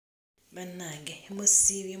Bannange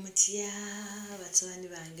musiibye mutya batabani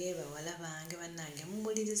bange bawala bange bannange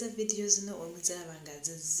mumuliriza video zino omuzalaba nga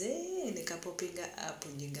zizze ne kapopinga app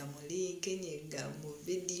nyiga mu link nyiga mu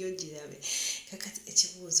video girabe kakati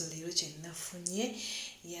ekibuuzo leero kye nafunye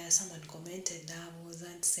ya someone commented n'abuuza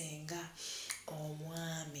nti Senga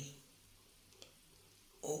omwami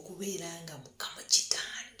okubeera nga mukama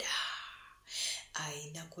kitanda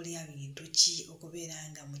ayina kulya bintu ki okubeera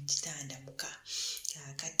nga mu kitanda muka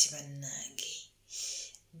kakati bannange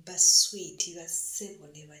basweeti bassebo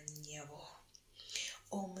ne bannyabo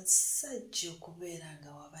omusajja okubeera nga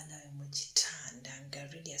waba nawe mu kitanda nga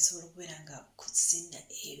really asobola okubeera nga kuzina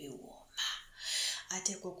ebiwooma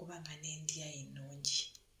ateekwa okuba nga n'endya ennungi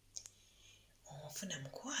omufuna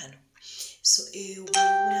mukwano so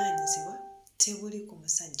obuvunanyizibwa tebuli ku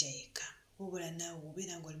musajja yekka wabula naawe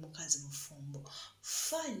obeera nga oli mukazi mufumbo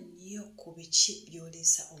fa nnyo ku biki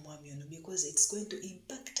by'oliisa omwami ono because it's going to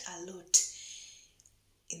impact a lot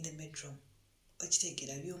in the bedroom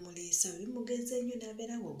okitegeera by'omuliisa bimugeza ennyo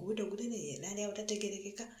n'abeera nga ogubuto gunene n'ali awo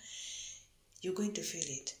tategerekeka you're going to feel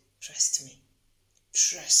it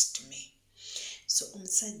trust me so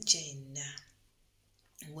omusajja yenna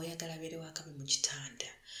ng'oyagala beere wakabi mu kitanda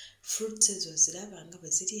fruits ezo ziraba nga bwe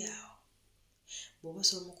ziri awo bw'oba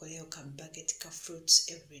osobola omukoleyo ka bucket ka fruits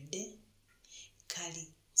every day kali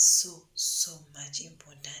so much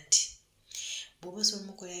important bw'oba osobola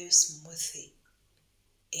omukoleyo smoothie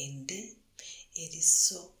ende it is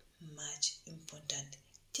so much important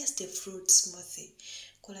just a fruit smoothie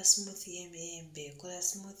kola smoothie y'emiyembe kola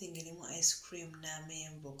smoothie ng'erimu ice cream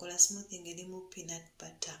n'amenvu kola smoothie ng'erimu peanut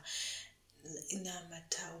butter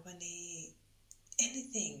n'amata oba ne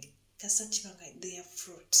anything kasa kibanga they are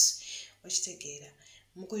fruits okitegeera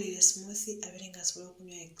mukolere smoothie abeere nga asobola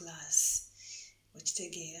okunywa eglass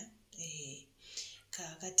okitegeera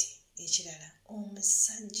kaakati ekirala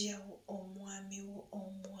omusajja wo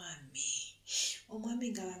omwami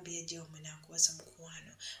nga bambi yajjawo mwe n'akuwasa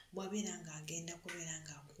mukwano bw'abeera nga agenda kubeera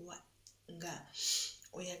nga akuwa nga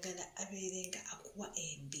oyagala abeere nga akuwa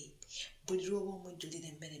embi buli lw'oba omujjulira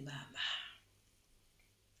emmere maama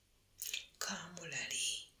kaamulali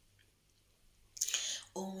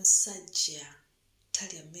omusajja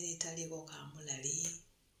talya mmere etaliiko kaamulali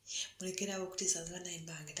mulekerawo okutiisa naye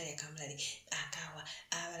mbange talya kaamulali akaawa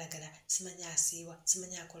abalagala simanya asiiwa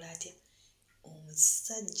simanya akola atya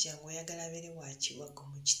omusajja ng'oyagala abeere wakiwago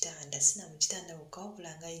mu kitanda sina mu kitanda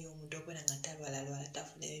wokawabula nga ye omuntu okubeera nga talwalalwala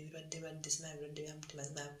tafuna ebirwadde simanya birwadde bya mutima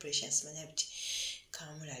simanya pressure simanya biki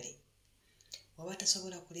kaamulali oba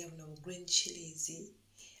tasobola kulya buno bu green chilies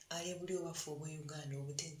alya buli obafu obw'Uganda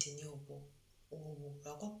obutenteni obwo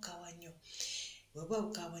lwakwakukaawa nnyo bweba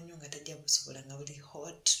bukaawa nnyo nga tajja busobola nga buli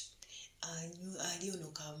hot ali ono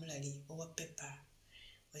kaamulali owa pepper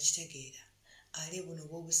okitegeera ali buno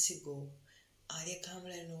obw'obusigo ali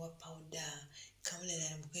kaamulali n'owa powder kaamulali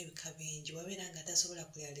alimuku ebika bingi wabeera nga tasobola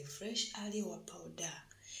kulya refresh ali owa powder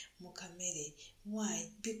mu kamere why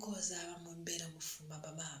because abamu mbeera mufumba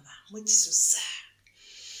bamaama mukisusa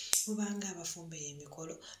mubanga abafumbeyo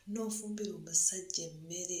emikolo n'ofumbira omusajja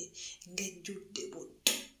emmere ng'ejjudde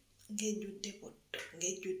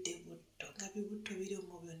butto nga bibutto biri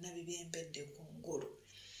omwo byonna bibyembedde ku ngulu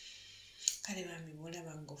kale bambi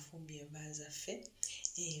bw'olaba ng'ofumbye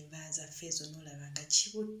enva zaffe ezo n'olaba nga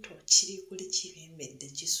kibutto kiri kuli kibembedde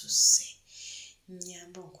kisusse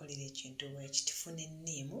nnyamba onkolera ekintu bwekiti funa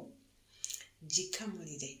enniimu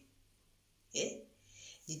gikamulire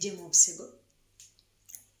gigyemu obusigo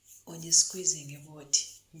ogisqueezing bwoti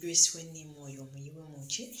juice w'enniimu oyo omuyiwe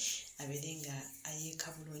muki abeere nga ayeeka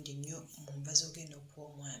bulungi nnyo mu nva z'ogenda okuwa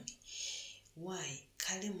omwami why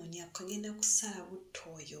kalemoni akagenda kusala butto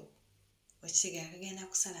oyo okitegeera kagenda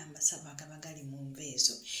kusala amasavu agaba gali mu nva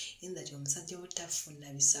ezo in that omusajja butafuna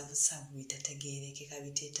bisabusabu bitategeerekeka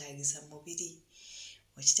biteetaagisa mubiri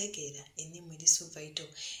okitegeera enniimu eri so vital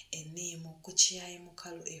enniimu ku kyayi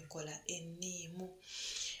mukalu ekola enniimu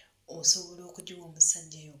osobola okugiwa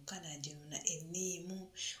omusajja yokka n'aginona enniimu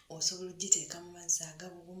osobola ogiteeka mu mazzi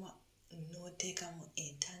agabuguma n'oteekamu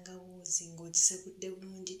entangawuuzi ng'ogisegudde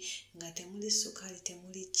bulungi nga temuli sukaali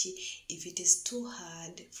temuli ki if it is too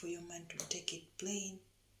hard for your man to take it plain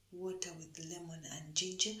water with lemon and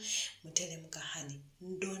ginger muteremu ka honey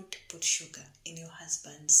don't put sugar in your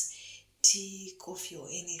husband's tea coffee or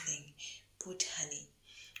anything put honey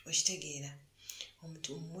okitegeera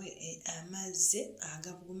omutumwe amazzi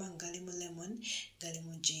agabuguma galimu lemon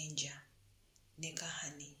galimu ginger ne ka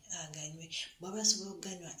honey aganywe bw'aba asobola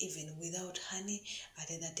okuganywa even without honey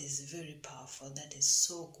ate that is very powerful that is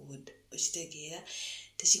so good okitegeera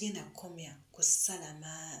tekigenda kukomya kusala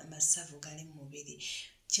masavu gali mu mubiri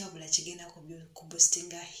kyabula kigenda ku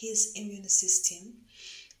boostinga his immune system,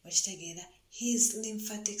 okitegeera his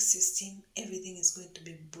lymphatic system, everything is going to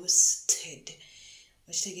be boosted.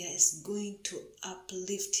 Okitegeera is going to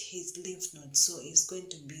uplift his lymph nodes, so it's going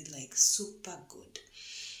to be like super good.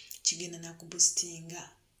 Kigenda na ku boostinga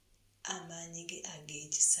amaanyi ge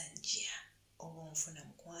ag'ekisajja. Oba onfuna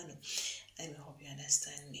mukwano. I hope you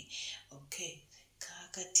understand me. Okay,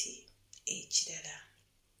 kakati ekirala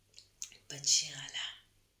bakyala.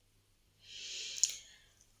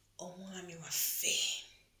 Omwami waffe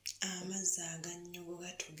amazzi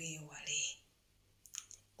agannyogoga tugeewale.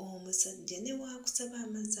 Omusajja ne waakusaba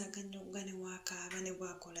amazzi agannyogoga ne waakaaba ne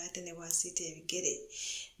bwakola ate ne bwasiita ebigere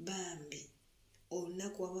bambi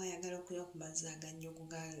olunaku waba ayagala okunywa ku mazzi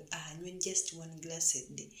agannyogoga anywe just 1 glass a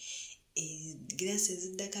day. Glass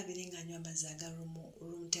eziddako abiri ng'anywa amazzi aga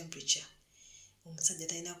room temperature. Omusajja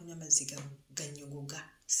talina kunywa mazzi gannyogoga,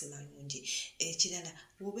 si malungi. Ekirala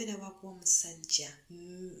bw'obeera wakuwa omusajja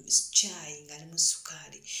chai ng'ali mu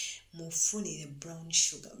sukaali, mufunire brown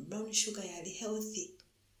sugar. Brown sugar yali healthy.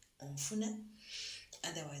 Onfuna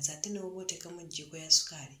otherwise ate n'oba oteekamu ejjiiko ya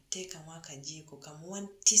sukaali, teekamu akajiiko kamu 1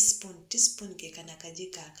 teaspoon. Teaspoon ke kana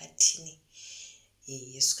akajiiko akatini.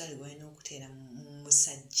 Esukaali gw'alina okuteera mu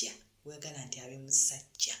musajja, weegala nti abe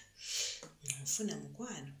musajja. Nfuna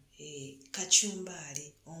mukwano.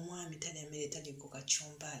 Kachumbaali, omwami talya mmere taliiko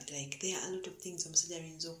kachumbaali. Like there are a lot of things omusajja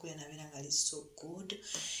byinza okulya nabeera nga ali so good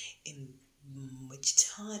mu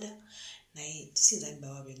kitanda. Naye tusinza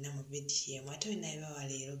bibawa byonna mu BDM. Ate we nabibawa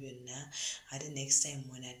leero byonna, ate next time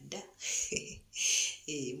mwenadda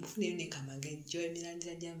mufuneyo ne kamagejjo,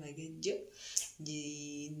 emirandira gy'amagejjo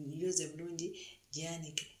giyoze bulungi,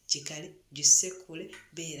 gyanike, kikale, gisekule,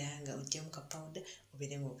 beera nga ojjamu ka powder,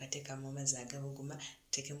 obeere ng'okateeka mu mazzi agabuguma,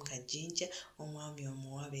 teekemu kajinja. Omwami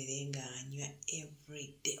omuwa abeere ng'anywa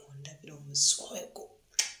everyday. Ondabira omusuwa wego.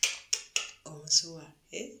 Omusuwa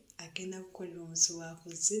agenda kukolera omusuwa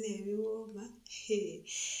akuzina ebiwooma.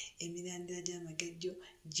 Emirandira gy'amagejjo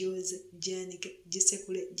gyoze, gyanike,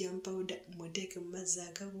 gisekule, gyamu powder, muteeke mu mazzi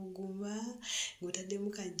agabuguma, ng'otaddemu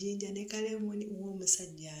kajinja ne kalemoni,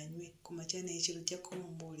 w'omusajja anywe. Ku makya n'ekiro ojja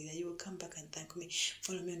kumbuulira. You will come back and thank me.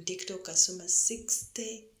 Follow me on TikTok, Kasuma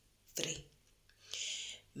 63.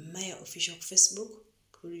 My official Facebook,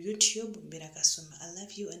 YouTube, Mbera Kasuma. I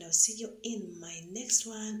love you and I'll see you in my next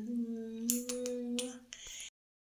one.